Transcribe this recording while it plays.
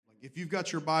If you've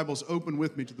got your Bibles, open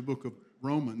with me to the book of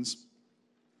Romans,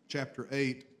 chapter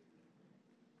 8.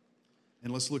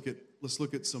 And let's look at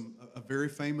a very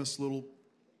famous little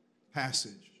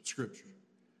passage of Scripture.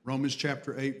 Romans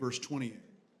chapter 8, verse 28.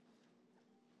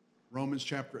 Romans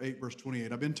chapter 8, verse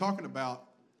 28. I've been talking about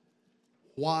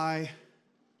why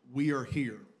we are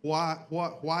here.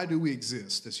 Why do we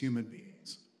exist as human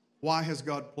beings? Why has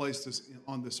God placed us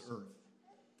on this earth?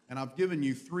 And I've given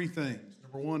you three things.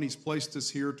 Number one, He's placed us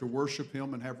here to worship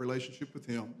Him and have relationship with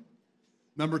Him.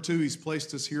 Number two, He's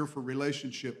placed us here for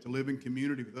relationship, to live in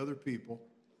community with other people.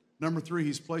 Number three,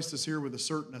 He's placed us here with a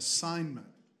certain assignment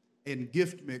and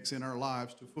gift mix in our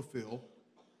lives to fulfill.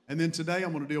 And then today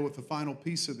I'm going to deal with the final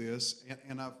piece of this,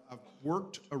 and I've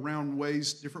worked around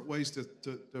different ways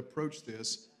to approach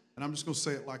this, and I'm just going to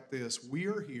say it like this. We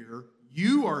are here,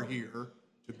 you are here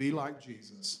to be like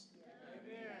Jesus.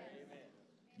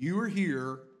 You are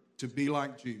here to be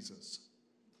like Jesus.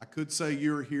 I could say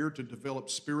you're here to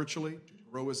develop spiritually, to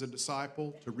grow as a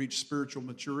disciple, to reach spiritual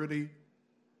maturity,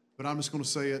 but I'm just going to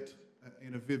say it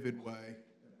in a vivid way,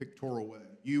 a pictorial way.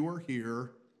 You are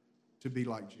here to be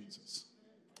like Jesus.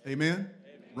 Amen? Amen?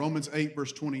 Romans 8,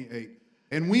 verse 28.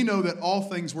 And we know that all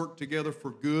things work together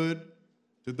for good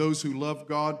to those who love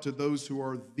God, to those who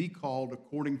are the called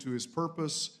according to His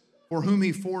purpose, for whom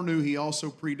He foreknew, He also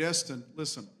predestined,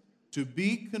 listen, to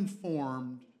be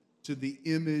conformed to the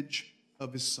image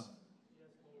of His Son.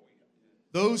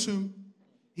 Those whom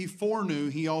He foreknew,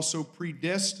 He also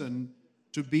predestined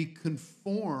to be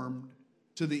conformed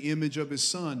to the image of His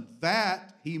Son,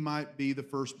 that He might be the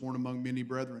firstborn among many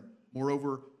brethren.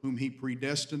 Moreover, whom He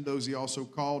predestined, those He also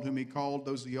called. Whom He called,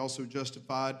 those He also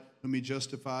justified. Whom He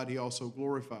justified, He also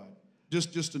glorified.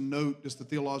 Just a note, just a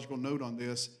theological note on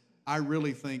this. I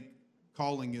really think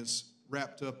calling is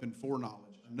wrapped up in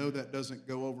foreknowledge. I know that doesn't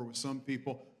go over with some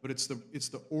people, but it's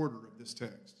the order of this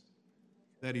text.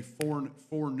 That He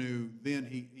foreknew, then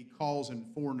He calls and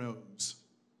foreknows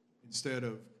instead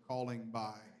of calling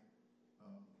by.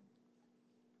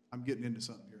 I'm getting into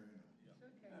something here.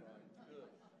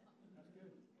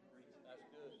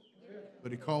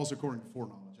 But He calls according to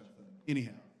foreknowledge, I think.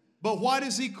 Anyhow. But why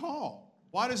does He call?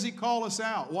 Why does He call us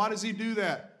out? Why does He do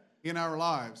that in our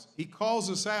lives? He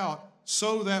calls us out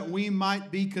so that we might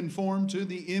be conformed to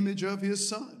the image of His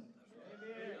Son.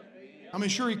 I mean,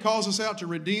 sure, He calls us out to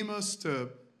redeem us, to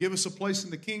give us a place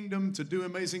in the kingdom, to do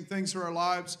amazing things for our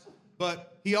lives.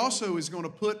 But He also is going to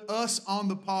put us on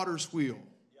the potter's wheel.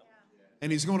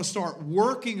 And He's going to start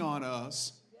working on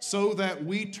us so that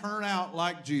we turn out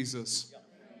like Jesus.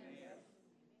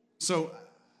 So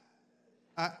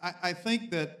I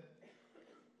think that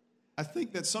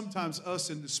sometimes us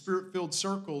in the Spirit-filled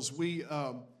circles, we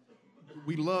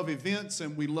love events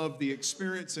and we love the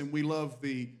experience and we love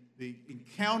the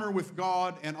encounter with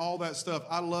God and all that stuff.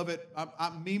 I love it.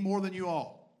 Me more than you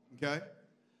all, okay?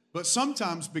 But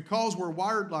sometimes because we're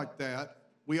wired like that,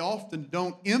 we often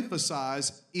don't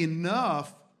emphasize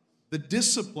enough the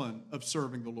discipline of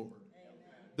serving the Lord,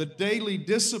 the daily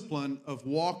discipline of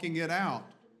walking it out,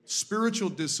 spiritual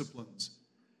disciplines,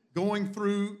 going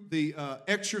through the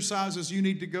exercises you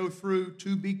need to go through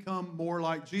to become more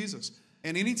like Jesus.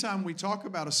 And anytime we talk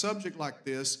about a subject like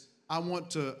this, I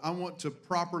want to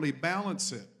properly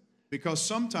balance it, because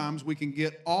sometimes we can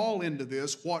get all into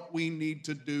this, what we need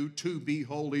to do to be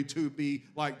holy, to be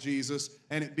like Jesus,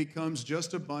 and it becomes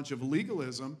just a bunch of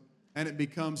legalism, and it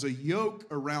becomes a yoke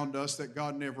around us that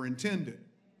God never intended.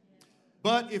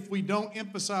 But if we don't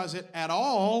emphasize it at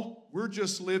all, we're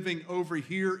just living over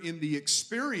here in the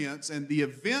experience and the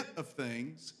event of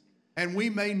things, and we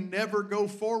may never go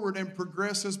forward and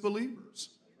progress as believers.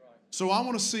 So I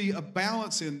want to see a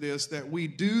balance in this, that we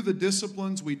do the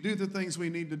disciplines, we do the things we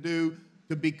need to do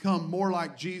to become more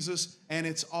like Jesus, and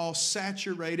it's all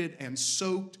saturated and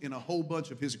soaked in a whole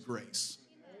bunch of His grace.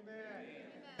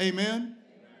 Amen? Amen?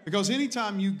 Because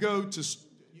anytime you go to,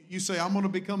 you say, I'm going to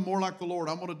become more like the Lord,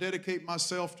 I'm going to dedicate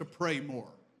myself to pray more.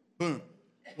 Boom.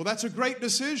 Well, that's a great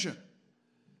decision.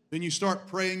 Then you start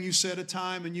praying, you set a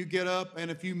time, and you get up, and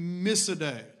if you miss a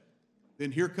day, then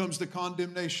here comes the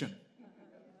condemnation,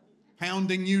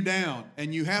 pounding you down.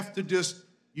 And you have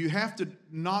to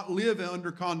not live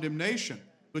under condemnation,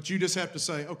 but you just have to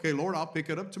say, okay, Lord, I'll pick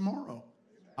it up tomorrow.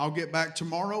 I'll get back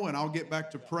tomorrow, and I'll get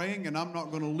back to praying, and I'm not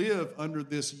going to live under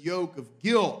this yoke of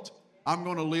guilt. I'm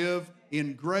going to live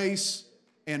in grace,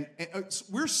 and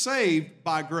we're saved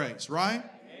by grace, right?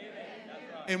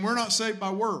 And we're not saved by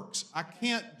works. I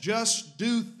can't just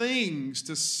do things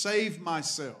to save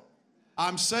myself.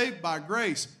 I'm saved by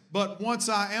grace. But once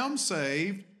I am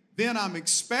saved, then I'm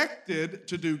expected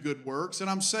to do good works, and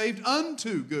I'm saved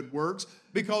unto good works,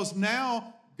 because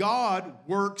now God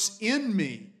works in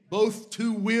me, both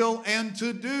to will and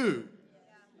to do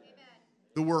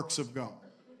the works of God.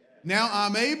 Now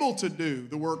I'm able to do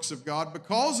the works of God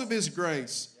because of His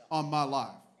grace on my life.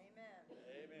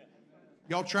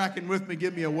 Y'all tracking with me?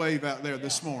 Give me a wave out there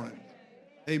this morning.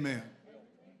 Amen.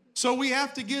 So we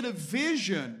have to get a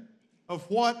vision of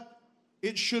what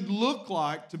it should look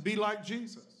like to be like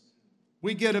Jesus.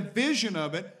 We get a vision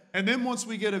of it, and then once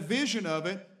we get a vision of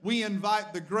it, we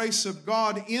invite the grace of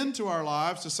God into our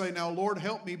lives to say, now, Lord,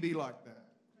 help me be like that.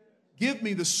 Give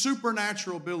me the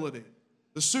supernatural ability,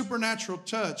 the supernatural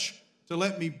touch to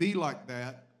let me be like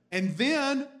that. And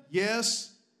then,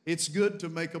 yes, it's good to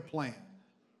make a plan.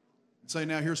 And say,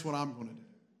 now, here's what I'm going to do.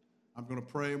 I'm going to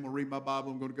pray. I'm going to read my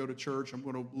Bible. I'm going to go to church. I'm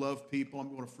going to love people. I'm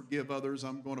going to forgive others.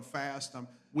 I'm going to fast.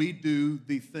 We do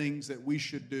the things that we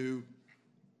should do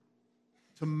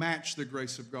to match the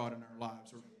grace of God in our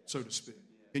lives, or so to speak.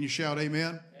 Can you shout amen?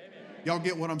 Amen. Y'all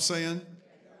get what I'm saying?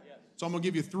 So I'm going to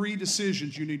give you 3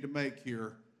 decisions you need to make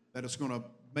here that it's going to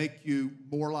make you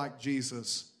more like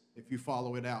Jesus if you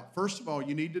follow it out. First of all,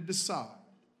 you need to decide.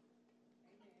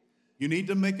 You need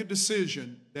to make a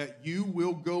decision that you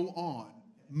will go on,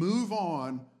 move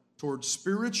on towards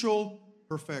spiritual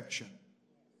perfection.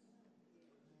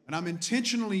 And I'm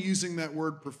intentionally using that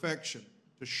word perfection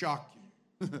to shock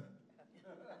you.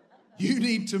 You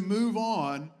need to move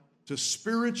on to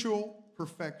spiritual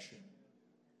perfection.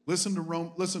 Listen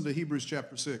to Hebrews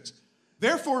chapter 6.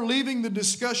 Therefore, leaving the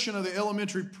discussion of the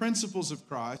elementary principles of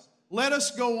Christ, let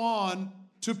us go on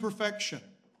to perfection.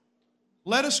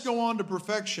 Let us go on to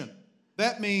perfection.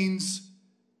 That means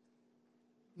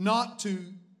not to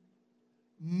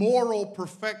moral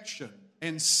perfection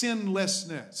and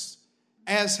sinlessness,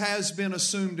 as has been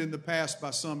assumed in the past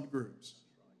by some groups.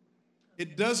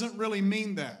 It doesn't really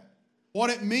mean that. What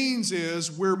it means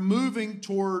is we're moving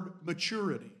toward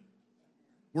maturity.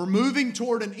 We're moving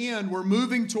toward an end. We're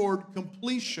moving toward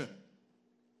completion.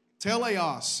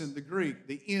 Teleos in the Greek,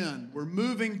 the end. We're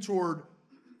moving toward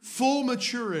full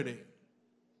maturity.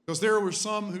 Because there were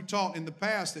some who taught in the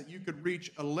past that you could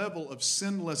reach a level of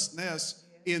sinlessness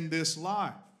in this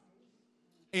life.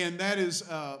 And that is,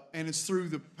 and it's through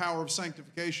the power of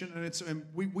sanctification, and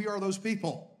we are those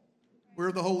people.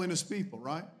 We're the holiness people,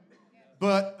 right?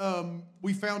 But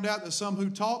we found out that some who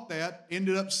taught that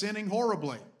ended up sinning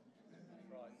horribly.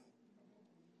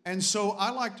 And so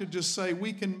I like to just say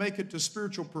we can make it to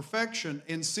spiritual perfection,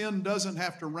 and sin doesn't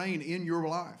have to reign in your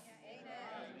life.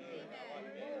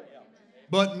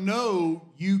 But no,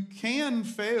 you can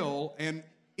fail, and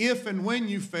if and when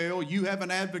you fail, you have an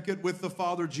advocate with the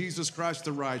Father, Jesus Christ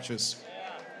the righteous,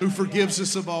 who forgives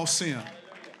us of all sin.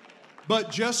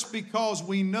 But just because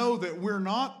we know that we're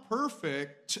not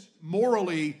perfect,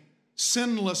 morally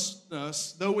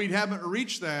sinlessness, though we haven't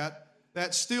reached that,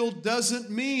 that still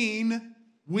doesn't mean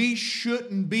we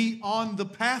shouldn't be on the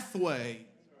pathway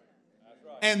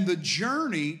and the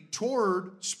journey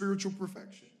toward spiritual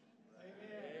perfection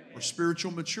or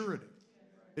spiritual maturity.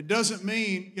 It doesn't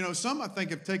mean, some I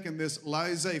think have taken this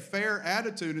laissez-faire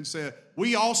attitude and said,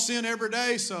 we all sin every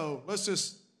day, so let's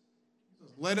just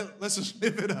live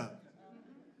it up.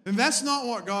 And that's not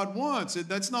what God wants.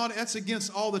 That's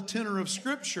against all the tenor of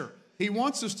Scripture. He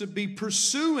wants us to be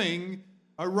pursuing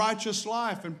a righteous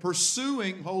life and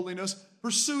pursuing holiness,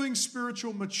 pursuing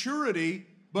spiritual maturity,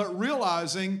 but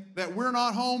realizing that we're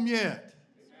not home yet,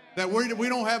 that we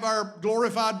don't have our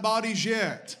glorified bodies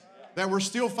yet, that we're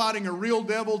still fighting a real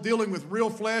devil, dealing with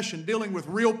real flesh, and dealing with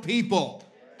real people.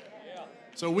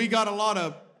 So we got a lot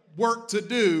of work to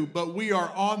do, but we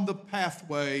are on the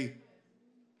pathway.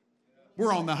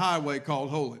 We're on the highway called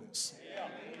holiness.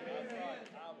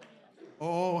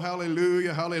 Oh,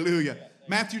 hallelujah, hallelujah.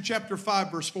 Matthew chapter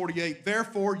 5, verse 48.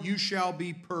 Therefore you shall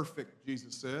be perfect,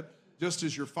 Jesus said, just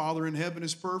as your Father in heaven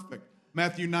is perfect.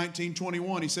 Matthew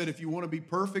 19:21, he said, if you want to be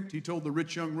perfect, he told the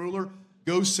rich young ruler,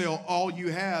 go sell all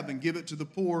you have and give it to the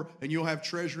poor, and you'll have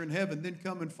treasure in heaven. Then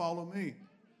come and follow me.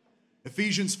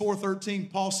 Ephesians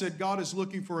 4:13, Paul said, God is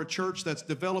looking for a church that's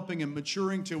developing and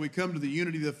maturing till we come to the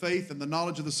unity of the faith and the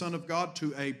knowledge of the Son of God,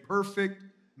 to a perfect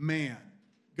man.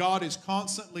 God is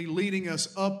constantly leading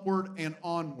us upward and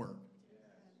onward.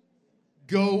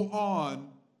 Go on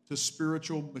to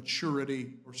spiritual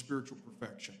maturity or spiritual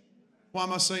perfection. Why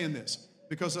am I saying this?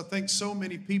 Because I think so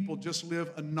many people just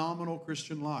live a nominal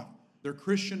Christian life. They're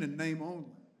Christian in name only.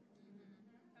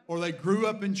 Or they grew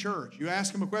up in church. You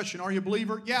ask them a question, are you a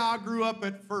believer? Yeah, I grew up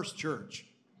at First Church.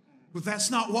 But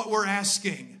that's not what we're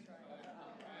asking.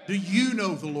 Do you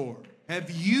know the Lord?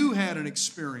 Have you had an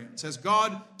experience? Has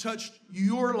God touched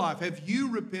your life? Have you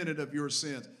repented of your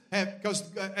sins?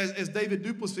 Because as David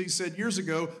Duplessis said years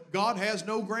ago, God has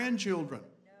no grandchildren.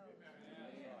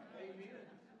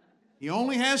 He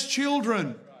only has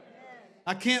children.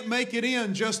 I can't make it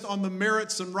in just on the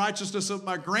merits and righteousness of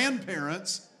my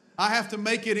grandparents. I have to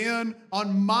make it in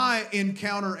on my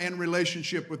encounter and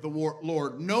relationship with the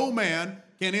Lord. No man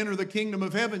can enter the kingdom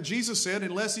of heaven, Jesus said,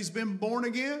 unless he's been born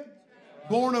again,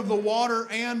 born of the water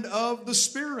and of the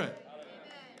Spirit.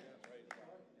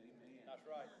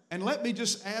 And let me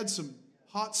just add some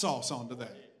hot sauce onto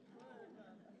that.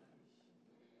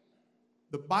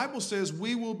 The Bible says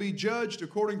we will be judged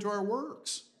according to our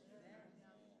works.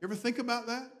 You ever think about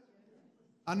that?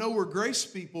 I know we're grace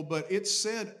people, but it's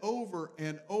said over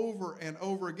and over and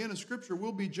over again in Scripture,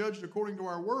 we'll be judged according to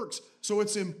our works. So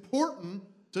it's important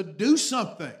to do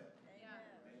something.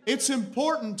 It's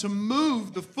important to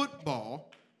move the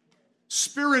football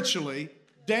spiritually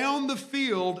down the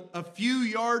field a few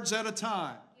yards at a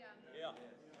time.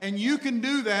 And you can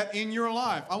do that in your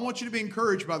life. I want you to be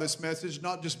encouraged by this message,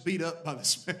 not just beat up by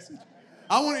this message.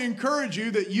 I want to encourage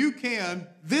you that you can,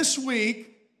 this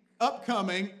week,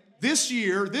 upcoming, this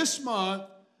year, this month,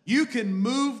 you can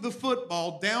move the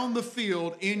football down the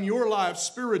field in your life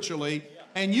spiritually,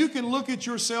 and you can look at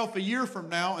yourself a year from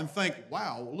now and think,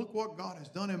 wow, look what God has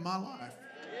done in my life.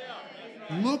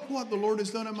 Look what the Lord has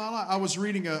done in my life. I was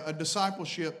reading a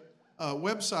discipleship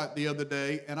website the other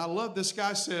day, and I love this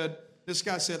guy said,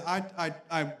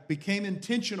 I became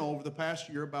intentional over the past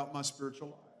year about my spiritual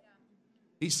life.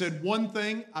 He said, one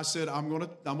thing I said I'm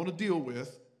going to deal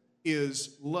with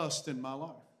is lust in my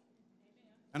life.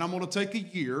 And I'm going to take a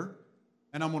year,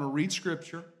 and I'm going to read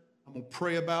Scripture. I'm going to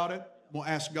pray about it. I'm going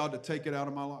to ask God to take it out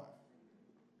of my life.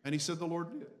 And he said the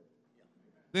Lord did.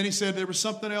 Then he said there was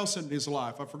something else in his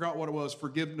life. I forgot what it was,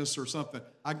 forgiveness or something.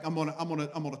 I'm going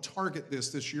to target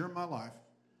this year in my life.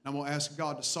 I'm going to ask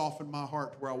God to soften my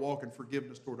heart to where I walk in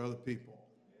forgiveness toward other people.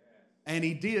 And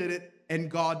he did it, and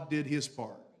God did his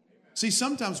part. See,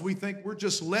 sometimes we think we're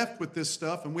just left with this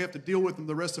stuff and we have to deal with them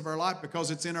the rest of our life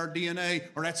because it's in our DNA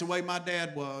or that's the way my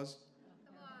dad was.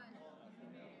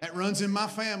 That runs in my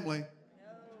family.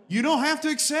 You don't have to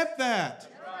accept that.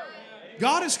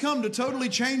 God has come to totally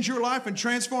change your life and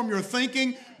transform your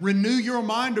thinking, renew your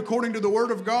mind according to the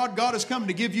Word of God. God has come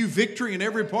to give you victory in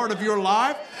every part of your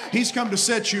life. He's come to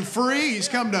set you free. He's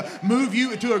come to move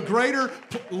you to a greater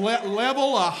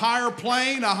level, a higher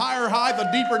plane, a higher height,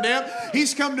 a deeper depth.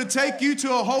 He's come to take you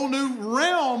to a whole new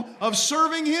realm of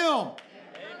serving Him.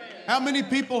 How many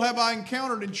people have I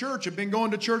encountered in church, have been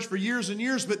going to church for years and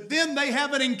years, but then they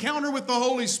have an encounter with the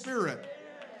Holy Spirit.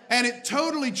 And it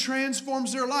totally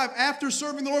transforms their life after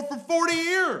serving the Lord for 40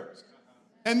 years.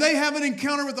 And they have an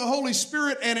encounter with the Holy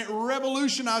Spirit and it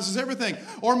revolutionizes everything.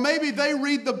 Or maybe they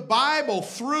read the Bible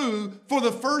through for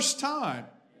the first time.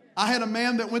 I had a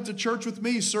man that went to church with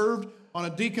me, served on a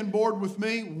deacon board with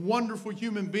me, wonderful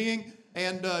human being,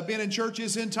 and been in church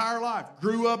his entire life.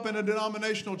 Grew up in a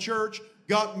denominational church,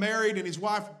 got married, and his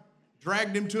wife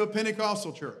dragged him to a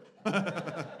Pentecostal church.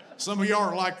 Some of y'all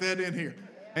are like that in here.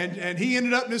 And he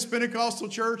ended up in this Pentecostal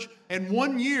church. And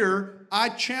one year, I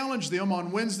challenged them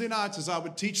on Wednesday nights as I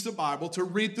would teach the Bible to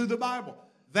read through the Bible.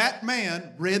 That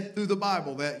man read through the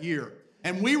Bible that year.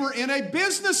 And we were in a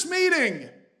business meeting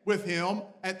with him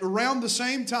at around the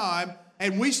same time.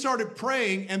 And we started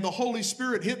praying, and the Holy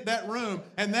Spirit hit that room.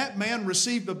 And that man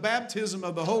received the baptism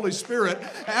of the Holy Spirit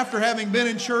after having been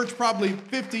in church probably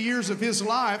 50 years of his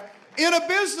life in a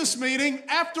business meeting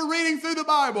after reading through the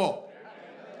Bible.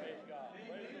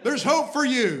 There's hope for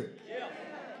you.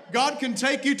 God can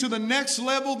take you to the next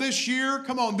level this year.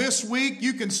 Come on, this week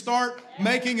you can start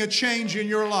making a change in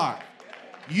your life.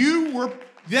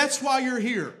 That's why you're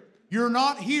here. You're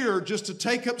not here just to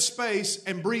take up space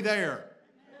and breathe air.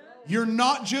 You're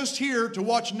not just here to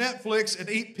watch Netflix and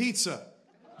eat pizza.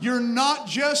 You're not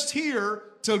just here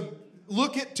to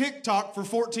look at TikTok for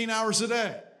 14 hours a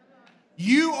day.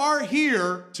 You are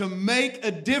here to make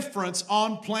a difference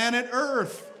on planet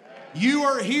Earth. You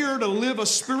are here to live a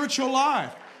spiritual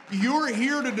life. You're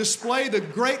here to display the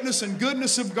greatness and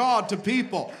goodness of God to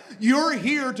people. You're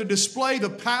here to display the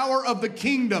power of the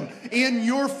kingdom in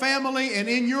your family and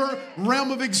in your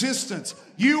realm of existence.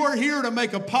 You are here to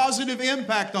make a positive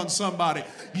impact on somebody.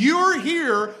 You're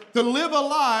here to live a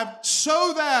life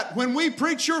so that when we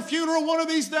preach your funeral one of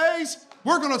these days,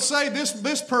 we're going to say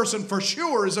this person for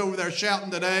sure is over there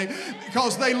shouting today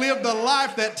because they lived a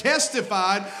life that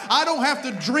testified. I don't have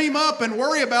to dream up and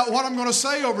worry about what I'm going to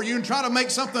say over you and try to make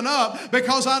something up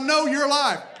because I know your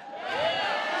life.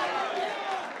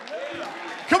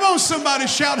 Come on, somebody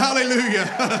shout hallelujah.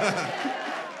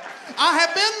 I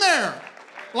have been there.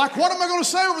 Like, what am I going to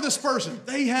say over this person?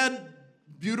 They had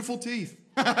beautiful teeth.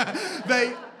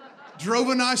 drove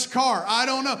a nice car. I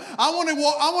don't know. I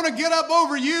want to get up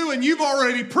over you, and you've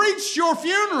already preached your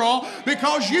funeral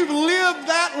because you've lived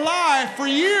that life for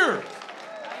years.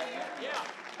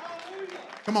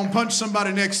 Come on, punch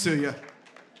somebody next to you.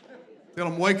 Tell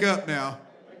them, wake up now.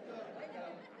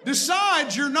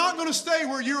 Decide you're not going to stay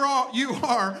where you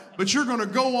are, but you're going to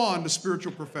go on to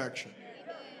spiritual perfection.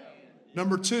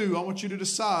 Number 2, I want you to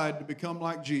decide to become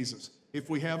like Jesus. If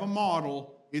we have a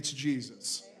model, it's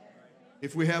Jesus.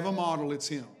 If we have a model, it's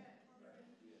Him.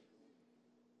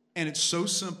 And it's so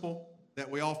simple that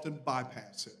we often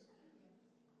bypass it.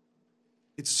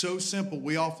 It's so simple,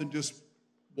 we often just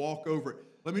walk over it.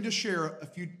 Let me just share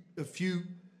a few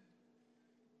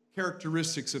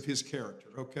characteristics of His character,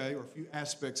 okay? Or a few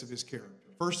aspects of His character.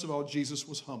 First of all, Jesus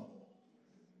was humble.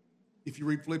 If you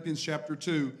read Philippians chapter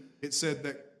 2, it said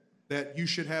that you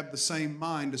should have the same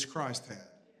mind as Christ had.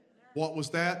 What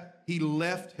was that? He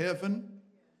left heaven.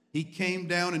 He came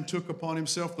down and took upon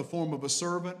Himself the form of a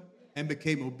servant and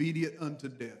became obedient unto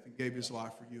death and gave His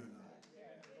life for you and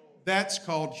I. That's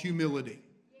called humility.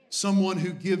 Someone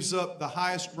who gives up the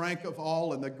highest rank of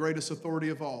all and the greatest authority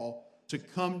of all to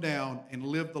come down and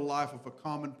live the life of a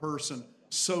common person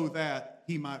so that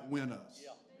He might win us.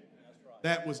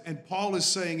 That was, and Paul is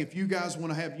saying, if you guys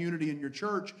want to have unity in your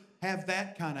church, have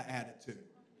that kind of attitude.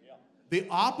 The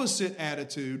opposite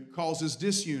attitude causes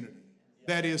disunity.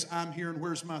 That is, I'm here and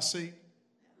where's my seat?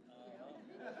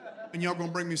 And y'all going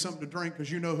to bring me something to drink because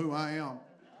you know who I am.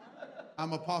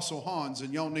 I'm Apostle Hans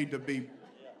and y'all need to be.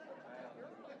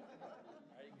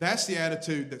 That's the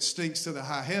attitude that stinks to the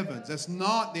high heavens. That's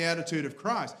not the attitude of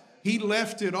Christ. He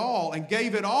left it all and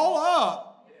gave it all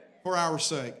up for our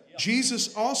sake.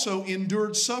 Jesus also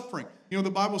endured suffering. You know,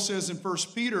 the Bible says in 1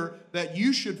 Peter that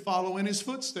you should follow in His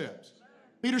footsteps.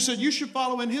 Peter said you should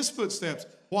follow in His footsteps.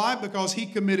 Why? Because He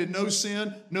committed no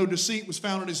sin, no deceit was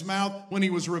found in His mouth. When He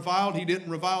was reviled, He didn't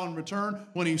revile in return.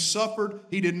 When He suffered,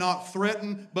 He did not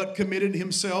threaten, but committed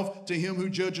Himself to Him who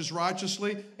judges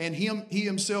righteously. And He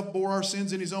Himself bore our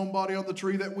sins in His own body on the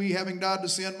tree, that we, having died to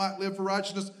sin, might live for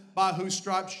righteousness, by whose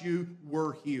stripes you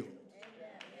were healed.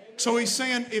 So He's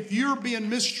saying, if you're being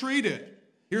mistreated,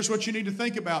 here's what you need to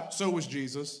think about. So was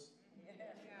Jesus.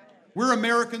 We're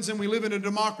Americans and we live in a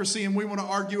democracy and we want to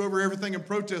argue over everything and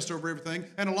protest over everything.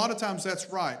 And a lot of times that's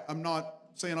right. I'm not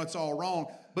saying it's all wrong.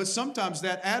 But sometimes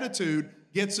that attitude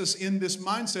gets us in this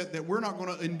mindset that we're not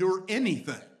going to endure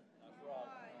anything.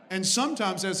 And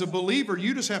sometimes as a believer,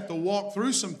 you just have to walk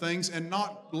through some things and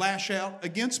not lash out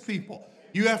against people.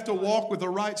 You have to walk with the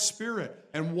right spirit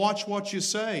and watch what you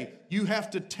say. You have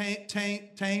to tone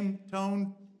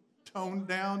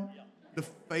down the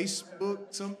Facebook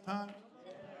sometimes.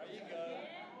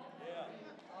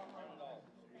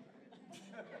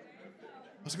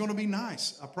 I was going to be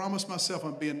nice. I promised myself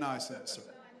I'm being nice at it, sir.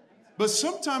 But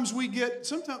sometimes you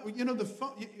know, the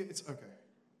fun, it's okay.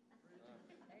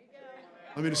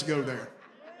 Let me just go there.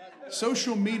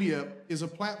 Social media is a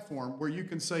platform where you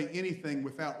can say anything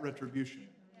without retribution.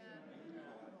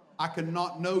 I can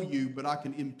not know you, but I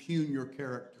can impugn your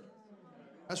character.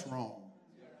 That's wrong.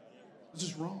 This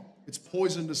is wrong. It's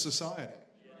poison to society.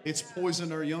 It's poison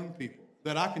to our young people.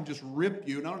 That I can just rip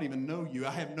you and I don't even know you. I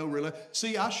have no relationship.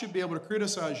 See, I should be able to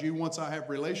criticize you once I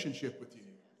have relationship with you.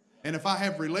 And if I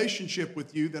have relationship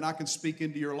with you, then I can speak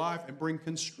into your life and bring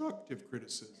constructive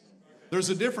criticism. There's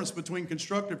a difference between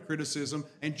constructive criticism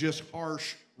and just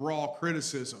harsh, raw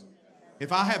criticism.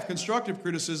 If I have constructive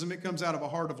criticism, it comes out of a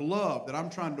heart of love that I'm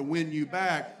trying to win you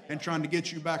back and trying to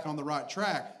get you back on the right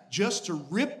track. Just to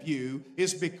rip you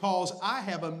is because I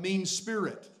have a mean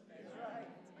spirit.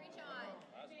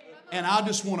 And I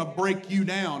just want to break you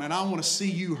down and I want to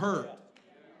see you hurt.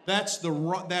 That's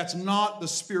not the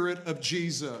spirit of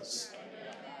Jesus.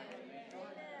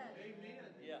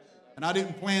 And I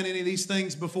didn't plan any of these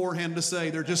things beforehand to say.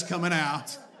 They're just coming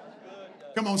out.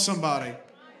 Come on, somebody.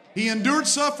 He endured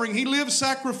suffering. He lived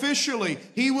sacrificially.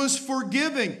 He was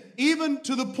forgiving. Even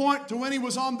to the point to when He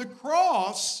was on the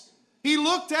cross, He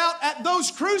looked out at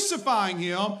those crucifying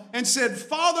Him and said,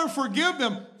 Father, forgive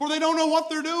them, for they don't know what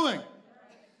they're doing.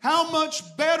 How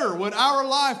much better would our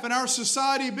life and our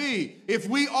society be if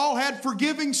we all had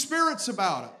forgiving spirits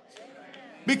about it?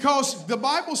 Because the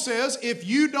Bible says if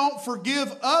you don't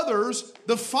forgive others,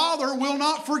 the Father will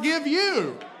not forgive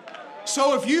you.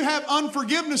 So if you have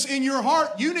unforgiveness in your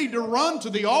heart, you need to run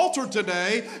to the altar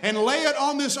today and lay it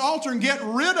on this altar and get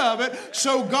rid of it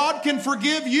so God can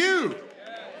forgive you.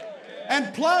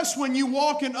 And plus, when you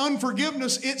walk in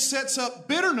unforgiveness, it sets up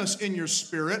bitterness in your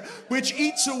spirit, which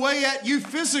eats away at you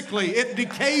physically. It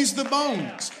decays the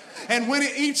bones. And when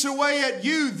it eats away at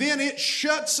you, then it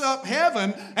shuts up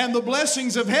heaven and the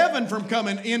blessings of heaven from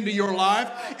coming into your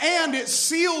life. And it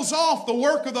seals off the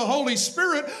work of the Holy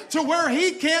Spirit to where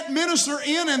He can't minister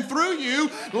in and through you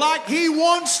like He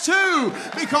wants to.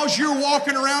 Because you're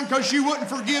walking around because you wouldn't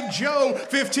forgive Joe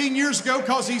 15 years ago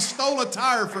because he stole a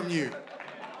tire from you.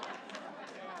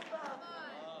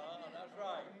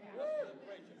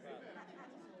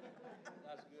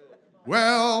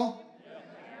 Well,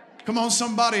 come on,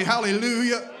 somebody,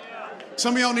 hallelujah.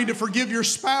 Some of y'all need to forgive your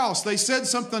spouse. They said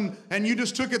something and you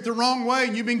just took it the wrong way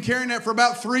and you've been carrying that for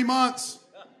about 3 months.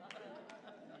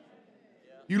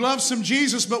 You love some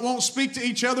Jesus but won't speak to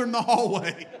each other in the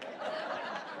hallway.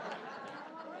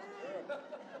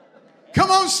 Come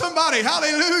on, somebody,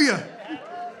 hallelujah.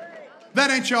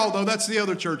 That ain't y'all though, that's the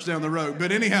other church down the road.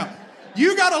 But anyhow,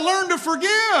 you got to learn to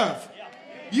forgive.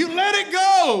 You let it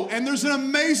go. And there's an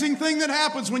amazing thing that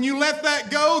happens when you let that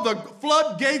go. The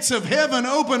floodgates of heaven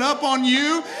open up on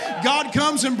you. God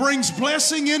comes and brings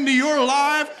blessing into your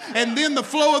life. And then the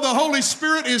flow of the Holy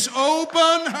Spirit is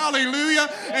open. Hallelujah.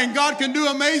 And God can do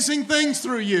amazing things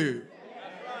through you.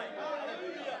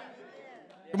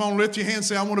 Come on, lift your hand and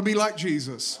say, I want to be like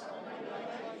Jesus.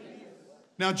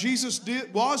 Now, Jesus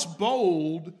was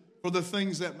bold for the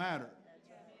things that matter.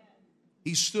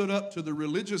 He stood up to the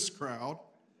religious crowd.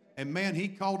 And man, He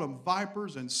called them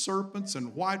vipers and serpents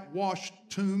and whitewashed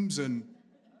tombs. And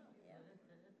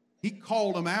He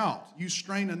called them out. You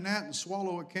strain a gnat and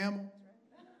swallow a camel.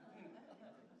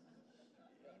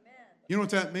 You know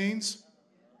what that means?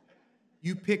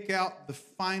 You pick out the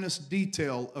finest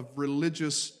detail of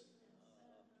religious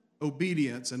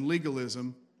obedience and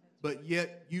legalism, but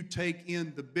yet you take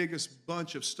in the biggest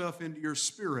bunch of stuff into your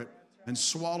spirit and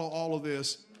swallow all of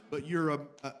this, but you're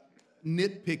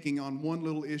nitpicking on one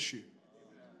little issue.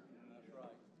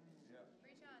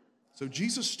 So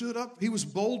Jesus stood up. He was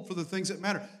bold for the things that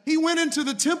matter. He went into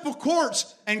the temple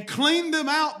courts and cleaned them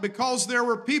out because there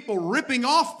were people ripping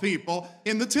off people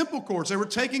in the temple courts. They were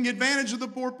taking advantage of the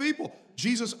poor people.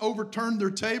 Jesus overturned their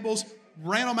tables,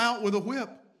 ran them out with a whip.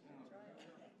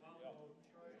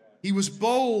 He was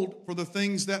bold for the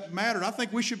things that mattered. I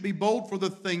think we should be bold for the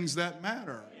things that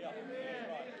matter.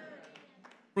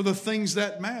 For the things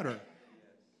that matter.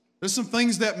 There's some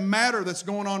things that matter that's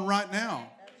going on right now.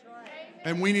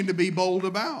 And we need to be bold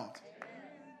about.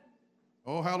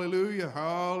 Oh, hallelujah.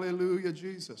 Hallelujah,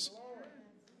 Jesus.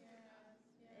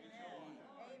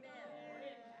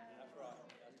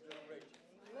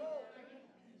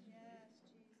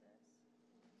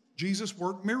 Jesus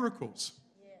worked miracles.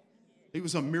 He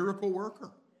was a miracle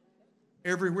worker.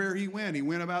 Everywhere He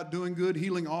went about doing good,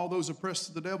 healing all those oppressed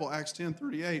of the devil. Acts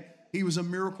 10:38. He was a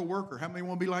miracle worker. How many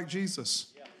want to be like Jesus?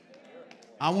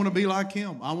 I want to be like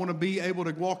Him. I want to be able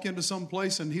to walk into some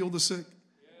place and heal the sick.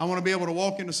 I want to be able to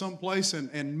walk into some place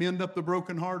and mend up the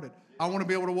brokenhearted. I want to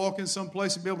be able to walk in some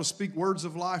place and be able to speak words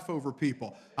of life over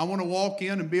people. I want to walk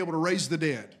in and be able to raise the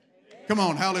dead. Come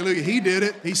on, hallelujah. He did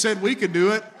it. He said we could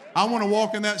do it. I want to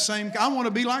walk in that same. I want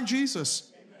to be like Jesus.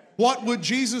 What would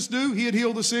Jesus do? He'd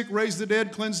heal the sick, raise the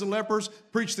dead, cleanse the lepers,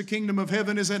 preach the kingdom of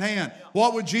heaven is at hand.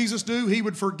 What would Jesus do? He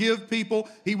would forgive people.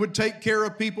 He would take care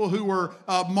of people who were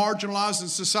marginalized in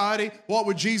society. What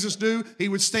would Jesus do? He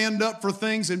would stand up for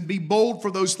things and be bold for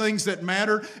those things that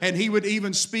mattered. And He would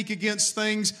even speak against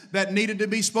things that needed to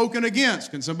be spoken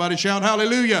against. Can somebody shout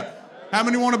hallelujah? How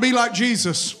many want to be like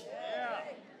Jesus?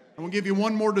 I'm going to give you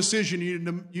one more decision you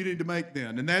need to make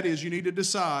then. And that is you need to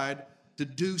decide to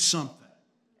do something.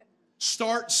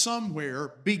 Start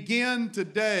somewhere. Begin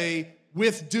today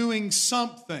with doing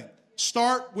something.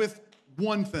 Start with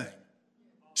one thing.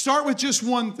 Start with just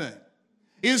one thing.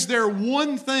 Is there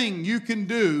one thing you can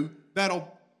do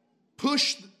that'll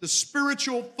push the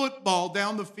spiritual football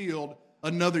down the field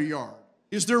another yard?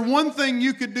 Is there one thing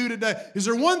you could do today? Is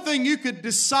there one thing you could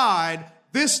decide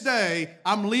this day,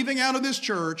 I'm leaving out of this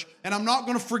church, and I'm not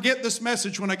going to forget this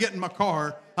message when I get in my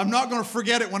car. I'm not going to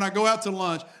forget it when I go out to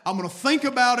lunch. I'm going to think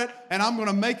about it, and I'm going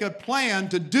to make a plan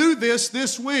to do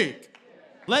this week.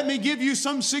 Let me give you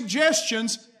some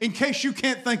suggestions in case you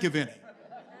can't think of any.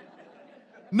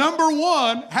 Number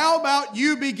one, how about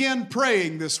you begin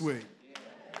praying this week?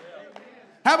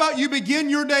 How about you begin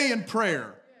your day in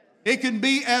prayer? It can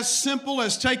be as simple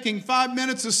as taking 5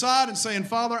 minutes aside and saying,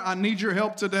 Father, I need your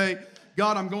help today.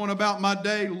 God, I'm going about my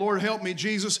day. Lord, help me,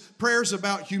 Jesus. Prayer's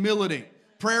about humility.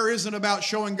 Prayer isn't about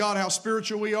showing God how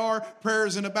spiritual we are. Prayer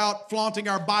isn't about flaunting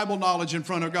our Bible knowledge in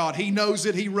front of God. He knows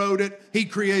it. He wrote it. He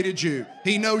created you.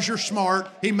 He knows you're smart.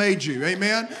 He made you.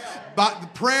 Amen?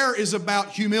 But prayer is about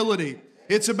humility.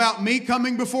 It's about me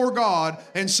coming before God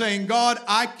and saying, God,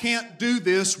 I can't do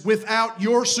this without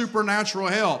your supernatural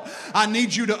help. I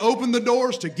need you to open the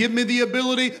doors, to give me the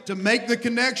ability, to make the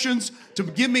connections, to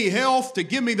give me health, to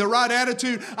give me the right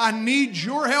attitude. I need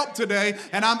your help today,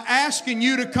 and I'm asking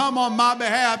you to come on my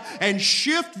behalf and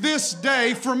shift this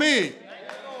day for me.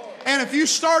 And if you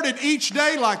started each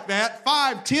day like that,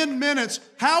 5, 10 minutes,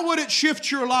 how would it shift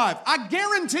your life? I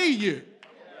guarantee you.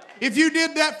 If you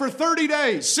did that for 30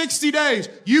 days, 60 days,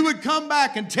 you would come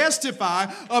back and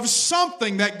testify of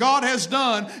something that God has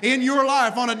done in your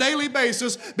life on a daily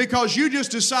basis because you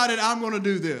just decided, I'm going to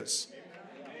do this.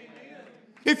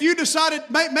 If you decided,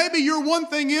 maybe your one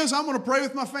thing is, I'm going to pray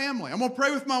with my family. I'm going to pray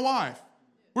with my wife.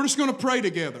 We're just going to pray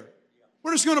together.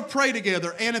 We're just going to pray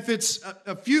together. And if it's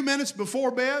a few minutes before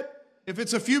bed, if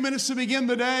it's a few minutes to begin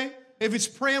the day, if it's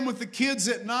praying with the kids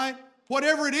at night,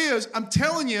 whatever it is, I'm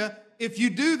telling you, if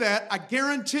you do that, I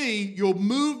guarantee you'll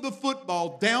move the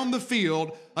football down the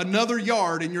field another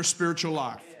yard in your spiritual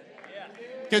life.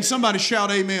 Can somebody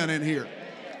shout amen in here?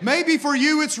 Maybe for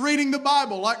you it's reading the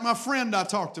Bible like my friend I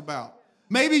talked about.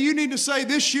 Maybe you need to say,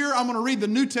 this year I'm going to read the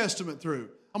New Testament through.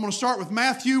 I'm going to start with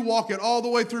Matthew, walk it all the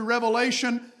way through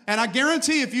Revelation, and I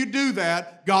guarantee if you do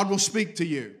that, God will speak to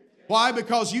you. Why?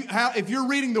 Because if you're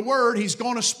reading the Word, He's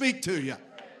going to speak to you.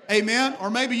 Amen? Or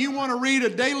maybe you want to read a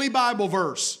daily Bible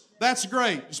verse. That's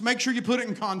great. Just make sure you put it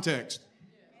in context.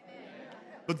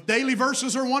 But daily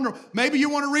verses are wonderful. Maybe you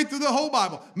want to read through the whole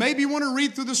Bible. Maybe you want to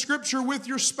read through the Scripture with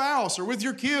your spouse or with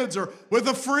your kids or with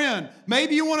a friend.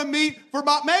 Maybe you want to meet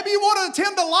maybe you want to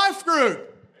attend a life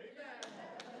group.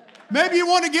 Maybe you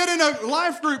want to get in a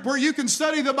life group where you can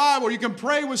study the Bible, you can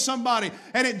pray with somebody,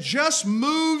 and it just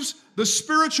moves the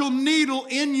spiritual needle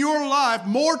in your life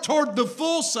more toward the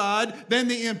full side than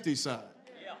the empty side.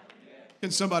 Can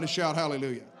somebody shout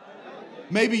hallelujah?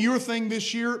 Maybe your thing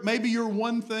this year, maybe your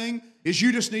one thing is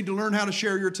you just need to learn how to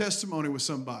share your testimony with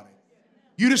somebody.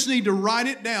 You just need to write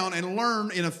it down and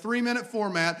learn in a 3-minute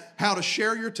format how to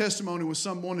share your testimony with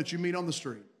someone that you meet on the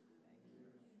street.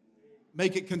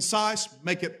 Make it concise,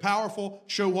 make it powerful,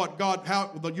 show what God,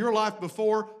 your life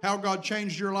before, how God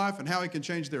changed your life and how He can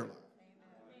change their life.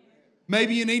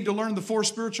 Maybe you need to learn the 4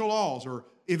 spiritual laws or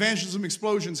Evangelism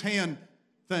Explosion's hand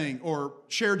thing, or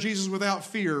Share Jesus Without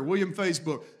Fear, William Fay's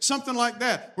book, something like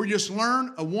that, where you just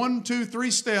learn a 1, 2, 3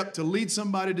 step to lead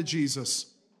somebody to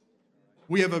Jesus.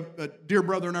 We have a dear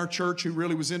brother in our church who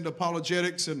really was into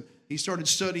apologetics, and he started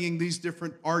studying these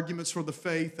different arguments for the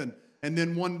faith, and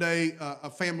then one day a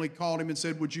family called him and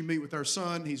said, would you meet with our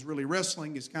son? He's really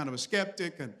wrestling. He's kind of a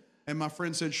skeptic, and my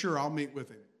friend said, sure, I'll meet with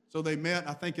him. So they met,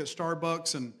 I think, at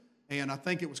Starbucks, and I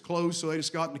think it was closed, so they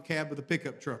just got in a cab with a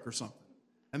pickup truck or something.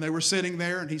 And they were sitting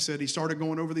there, and he said he started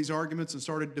going over these arguments and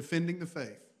started defending the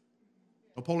faith.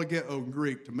 Apologeto in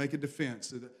Greek, to make a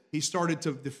defense. He started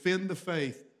to defend the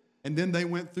faith. And then they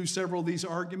went through several of these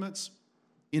arguments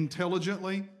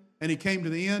intelligently, and he came to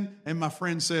the end, and my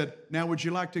friend said, now would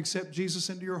you like to accept Jesus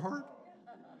into your heart?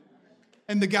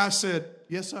 And the guy said,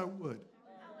 yes, I would.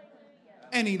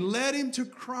 And he led him to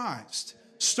Christ.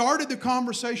 Started the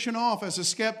conversation off as a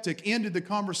skeptic, ended the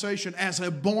conversation as a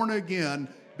born-again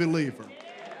believer.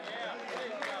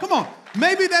 Come on,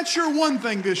 maybe that's your one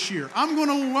thing this year. I'm going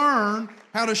to learn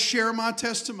how to share my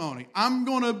testimony. I'm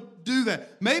going to do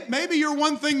that. Maybe your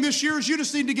one thing this year is you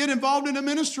just need to get involved in a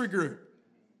ministry group.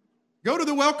 Go to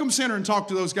the Welcome Center and talk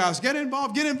to those guys. Get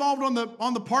involved on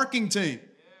the parking team.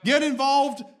 Get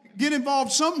involved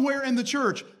somewhere in the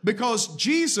church, because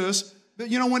Jesus,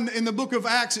 when in the book of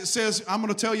Acts it says, I'm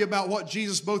going to tell you about what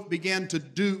Jesus both began to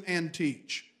do and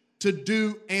teach. To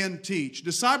do and teach.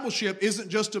 Discipleship isn't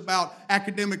just about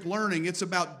academic learning, it's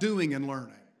about doing and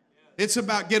learning. It's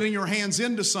about getting your hands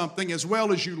into something as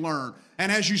well as you learn.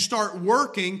 And as you start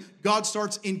working, God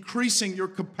starts increasing your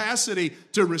capacity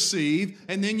to receive,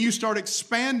 and then you start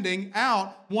expanding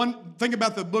out. Think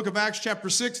about the book of Acts chapter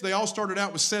 6. They all started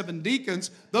out with 7 deacons.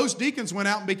 Those deacons went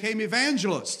out and became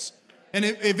evangelists. And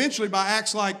eventually by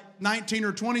Acts like 19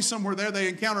 or 20, somewhere there, they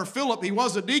encounter Philip. He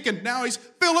was a deacon. Now he's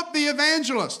Philip the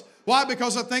evangelist. Why?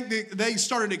 Because I think they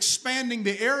started expanding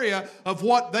the area of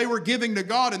what they were giving to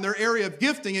God in their area of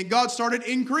gifting, and God started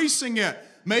increasing it.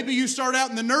 Maybe you start out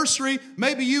in the nursery.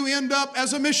 Maybe you end up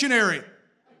as a missionary.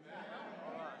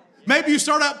 Maybe you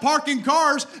start out parking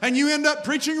cars and you end up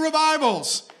preaching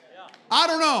revivals. I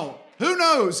don't know. Who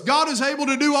knows? God is able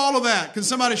to do all of that. Can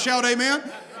somebody shout amen?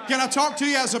 Can I talk to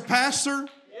you as a pastor?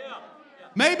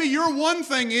 Maybe your one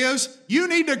thing is you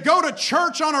need to go to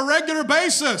church on a regular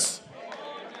basis.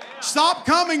 Stop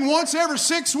coming once every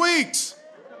 6 weeks.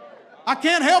 I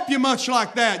can't help you much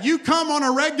like that. You come on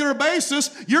a regular basis,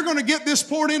 you're going to get this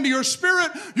poured into your spirit.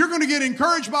 You're going to get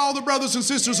encouraged by all the brothers and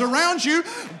sisters around you.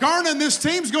 Garner and this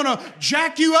team's going to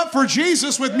jack you up for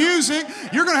Jesus with music.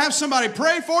 You're going to have somebody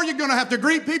pray for you. You're going to have to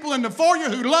greet people in the foyer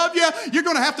who love you. You're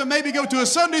going to have to maybe go to a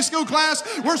Sunday school class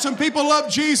where some people love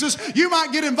Jesus. You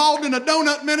might get involved in a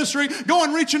donut ministry,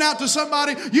 going reaching out to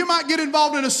somebody. You might get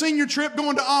involved in a senior trip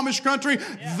going to Amish country.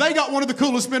 They got one of the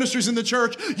coolest ministries in the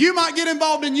church. You might get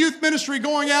involved in youth ministry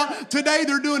going out. Today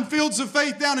they're doing Fields of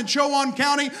Faith down in Chowan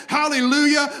County.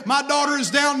 Hallelujah. My daughter is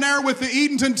down there with the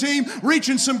Edenton team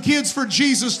reaching some kids for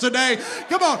Jesus today.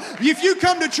 Come on. If you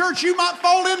come to church, you might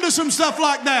fall into some stuff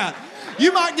like that.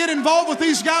 You might get involved with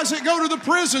these guys that go to the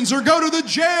prisons or go to the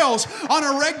jails on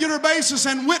a regular basis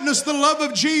and witness the love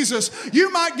of Jesus.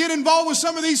 You might get involved with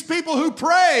some of these people who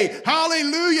pray.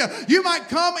 Hallelujah. You might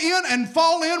come in and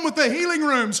fall in with the healing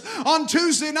rooms on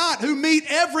Tuesday night, who meet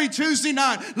every Tuesday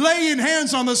night, laying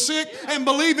hands on the sick and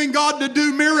believing God to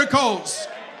do miracles.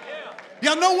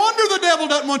 Yeah, no wonder the devil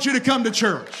doesn't want you to come to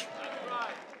church.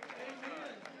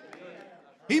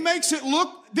 He makes it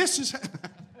look, this is...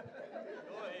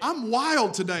 I'm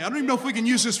wild today. I don't even know if we can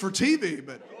use this for TV,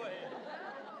 but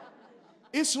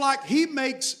it's like he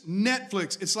makes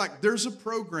Netflix. It's like there's a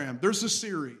program, there's a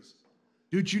series.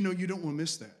 Dude, you know you don't want to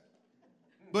miss that.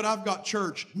 But I've got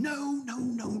church.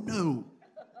 No.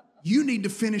 You need to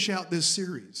finish out this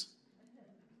series.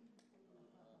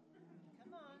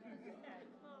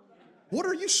 What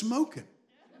are you smoking?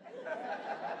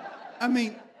 I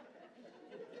mean...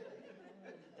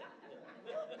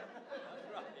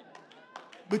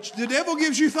 But the devil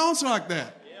gives you thoughts like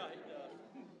that.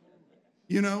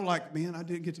 You know, like, man, I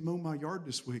didn't get to mow my yard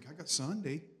this week. I got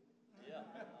Sunday.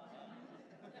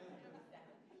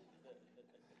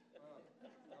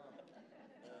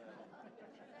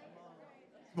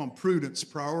 Come on, prudence,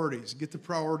 priorities. Get the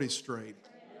priorities straight.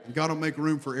 And God will make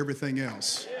room for everything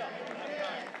else.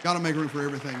 God will make room for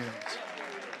everything else.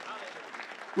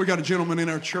 We got a gentleman in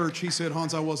our church. He said,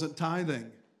 Hans, I wasn't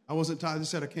tithing. He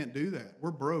said, I can't do that.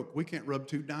 We're broke. We can't rub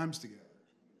 2 dimes together.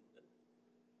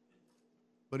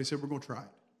 But he said, we're going to try it.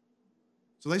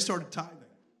 So they started tithing.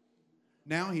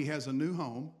 Now he has a new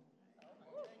home.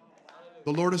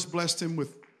 The Lord has blessed him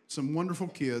with some wonderful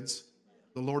kids.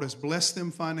 The Lord has blessed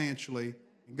them financially.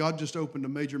 And God just opened a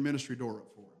major ministry door up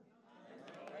for him.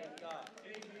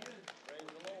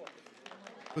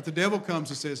 But the devil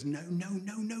comes and says,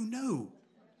 no.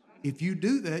 If you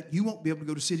do that, you won't be able to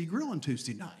go to City Grill on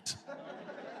Tuesday night.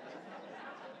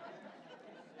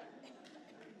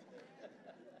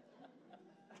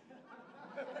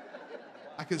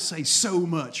 I could say so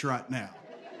much right now.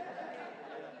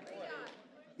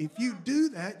 If you do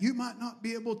that, you might not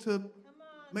be able to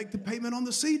make the payment on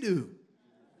the Sea-Doo.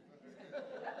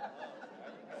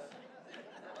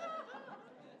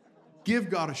 Give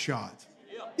God a shot.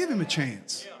 Give him a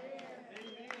chance.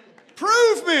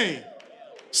 Prove me,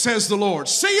 says the Lord.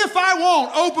 See if I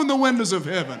won't open the windows of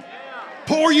heaven.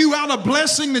 Pour you out a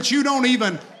blessing that you don't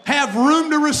even have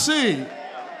room to receive.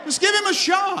 Just give him a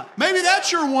shot. Maybe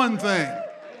that's your one thing.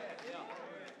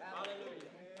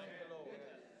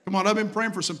 Come on, I've been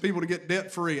praying for some people to get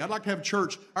debt-free. I'd like to have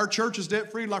church. Our church is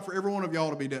debt-free. I'd like for every one of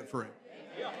y'all to be debt-free.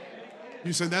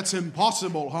 You say, that's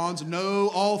impossible, Hans. No,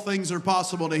 all things are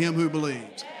possible to him who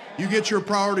believes. You get your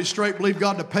priorities straight, believe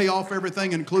God to pay off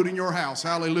everything, including your house.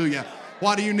 Hallelujah.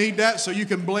 Why do you need that? So you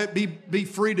can be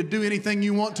free to do anything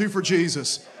you want to for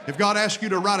Jesus. If God asks you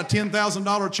to write a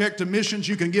 $10,000 check to missions,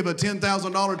 you can give a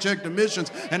 $10,000 check to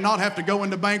missions and not have to go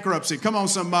into bankruptcy. Come on,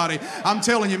 somebody. I'm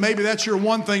telling you, maybe that's your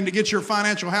one thing to get your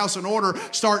financial house in order.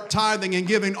 Start tithing and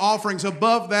giving offerings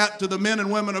above that to the men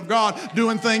and women of God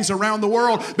doing things around the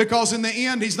world. Because in the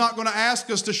end, he's not going to ask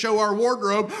us to show our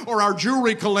wardrobe or our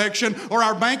jewelry collection or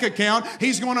our bank account.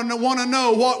 He's going to want to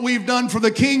know what we've done for the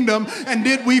kingdom and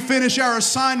did we finish our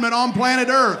assignment on planet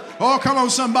Earth. Oh, come on,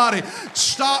 somebody.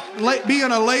 Stop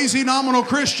being a lazy nominal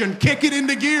Christian. Kick it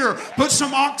into gear. Put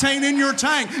some octane in your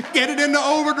tank. Get it into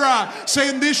overdrive.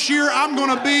 Saying this year I'm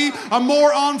going to be a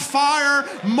more on fire,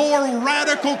 more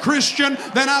radical Christian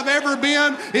than I've ever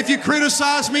been. If you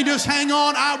criticize me, just hang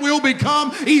on. I will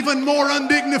become even more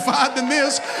undignified than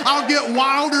this. I'll get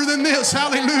wilder than this.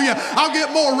 Hallelujah. I'll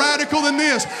get more radical than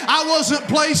this. I wasn't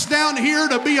placed down here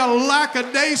to be a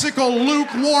lackadaisical,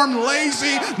 lukewarm,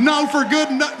 lazy, no for good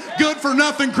good for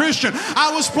nothing Christian.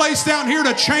 I was placed down here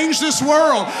to change this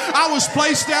world. I was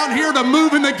placed down here to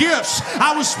move in the gifts.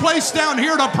 I was placed down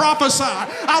here to prophesy.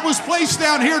 I was placed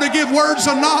down here to give words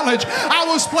of knowledge. I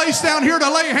was placed down here to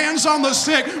lay hands on the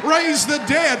sick, raise the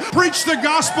dead, preach the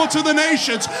gospel to the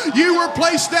nations. You were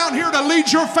placed down here to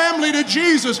lead your family to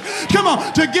Jesus. Come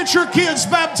on, to get your kids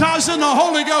baptized in the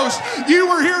Holy Ghost. You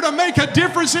were here to make a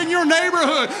difference in your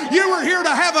neighborhood. You were here to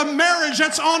have a marriage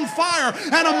that's on fire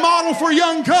and a model for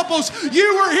young couples.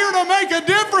 You were here to make a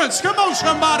difference. Come on,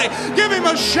 somebody. Give him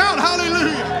a shout.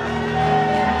 Hallelujah.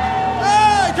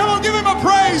 Hey, come on, give him a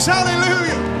praise.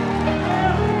 Hallelujah.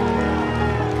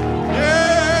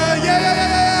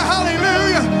 Yeah.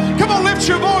 Hallelujah. Come on, lift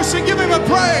your voice and give him a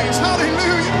praise.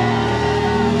 Hallelujah.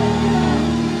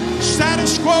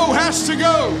 Status quo has to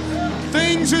go.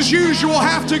 Things as usual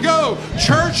have to go.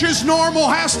 Church as normal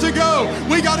has to go.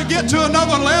 We got to get to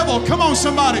another level. Come on,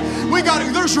 somebody.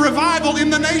 There's revival in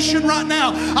the nation right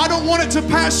now. I don't want it to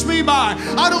pass me by.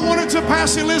 I don't want it to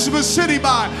pass Elizabeth City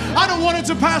by. I don't want it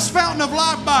to pass Fountain of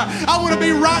Life by. I want to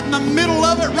be right in the middle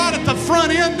of it, right at the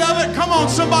front end of it. Come on,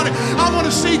 somebody. I want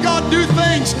to see God do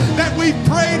things that we've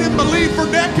prayed and believed for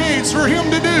decades for Him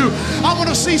to do. I want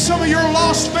to see some of your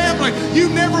lost family you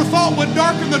never thought would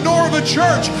darken the door of a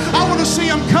church. I want to see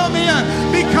them come in,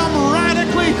 become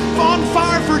radically on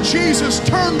fire for Jesus,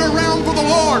 turned around for the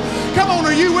Lord. Come on,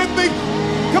 are you with me?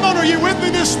 Come on, are you with me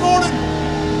this morning?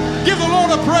 Give the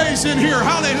Lord a praise in here.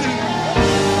 Hallelujah.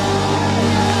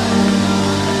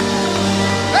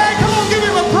 Hey, come on, give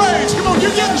Him a praise. Come on,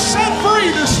 you're getting set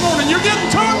free this morning. You're getting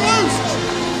turned loose.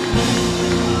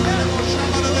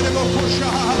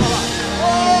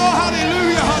 Oh,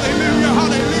 hallelujah, hallelujah,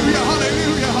 hallelujah,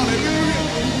 hallelujah, hallelujah.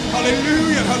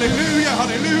 Hallelujah, hallelujah,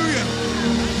 hallelujah.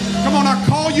 Come on, I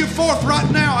call you forth right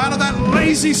now out of that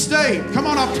lazy state. Come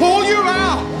on, I pull you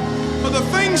out of the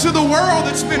things of the world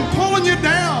that's been pulling you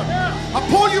down. I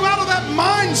pull you out of that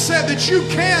mindset that you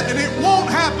can't and it won't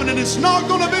happen and it's not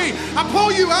going to be. I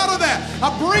pull you out of that.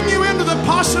 I bring you into the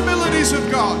possibilities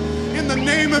of God in the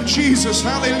name of Jesus.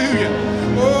 Hallelujah.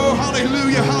 Oh,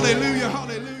 hallelujah, hallelujah, hallelujah,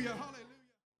 hallelujah.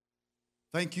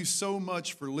 Thank you so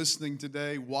much for listening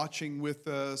today, watching with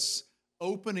us,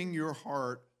 opening your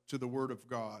heart to the Word of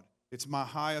God. It's my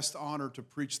highest honor to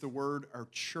preach the Word. Our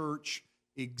church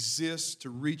exists to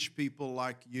reach people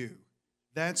like you.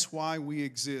 That's why we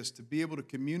exist, to be able to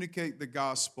communicate the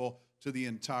gospel to the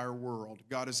entire world.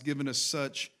 God has given us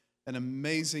such an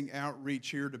amazing outreach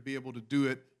here to be able to do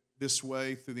it this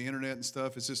way through the internet and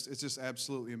stuff. It's just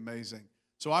absolutely amazing.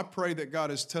 So I pray that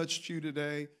God has touched you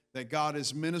today, that God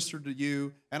has ministered to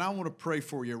you, and I want to pray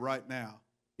for you right now.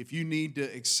 If you need to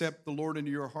accept the Lord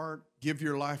into your heart, give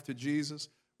your life to Jesus,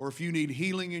 or if you need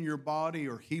healing in your body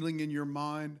or healing in your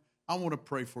mind, I want to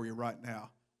pray for you right now.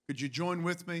 Could you join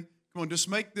with me? Come on, just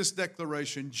make this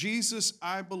declaration. Jesus,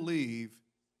 I believe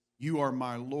you are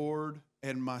my Lord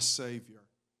and my Savior.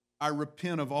 I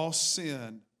repent of all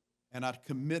sin, and I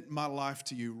commit my life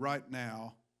to you right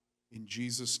now in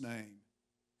Jesus' name.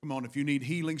 Come on, if you need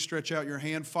healing, stretch out your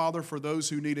hand. Father, for those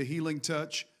who need a healing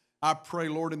touch, I pray,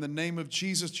 Lord, in the name of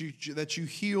Jesus, that you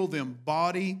heal them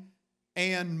body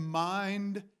and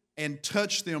mind and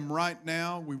touch them right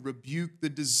now. We rebuke the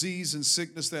disease and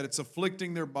sickness that it's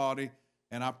afflicting their body,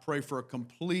 and I pray for a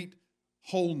complete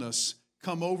wholeness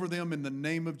come over them in the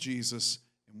name of Jesus,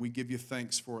 and we give you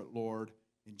thanks for it, Lord.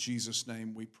 In Jesus'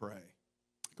 name we pray.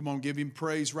 Come on, give Him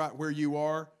praise right where you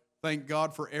are. Thank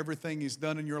God for everything He's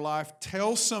done in your life.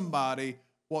 Tell somebody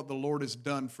what the Lord has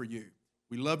done for you.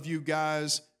 We love you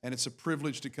guys, and it's a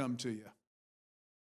privilege to come to you.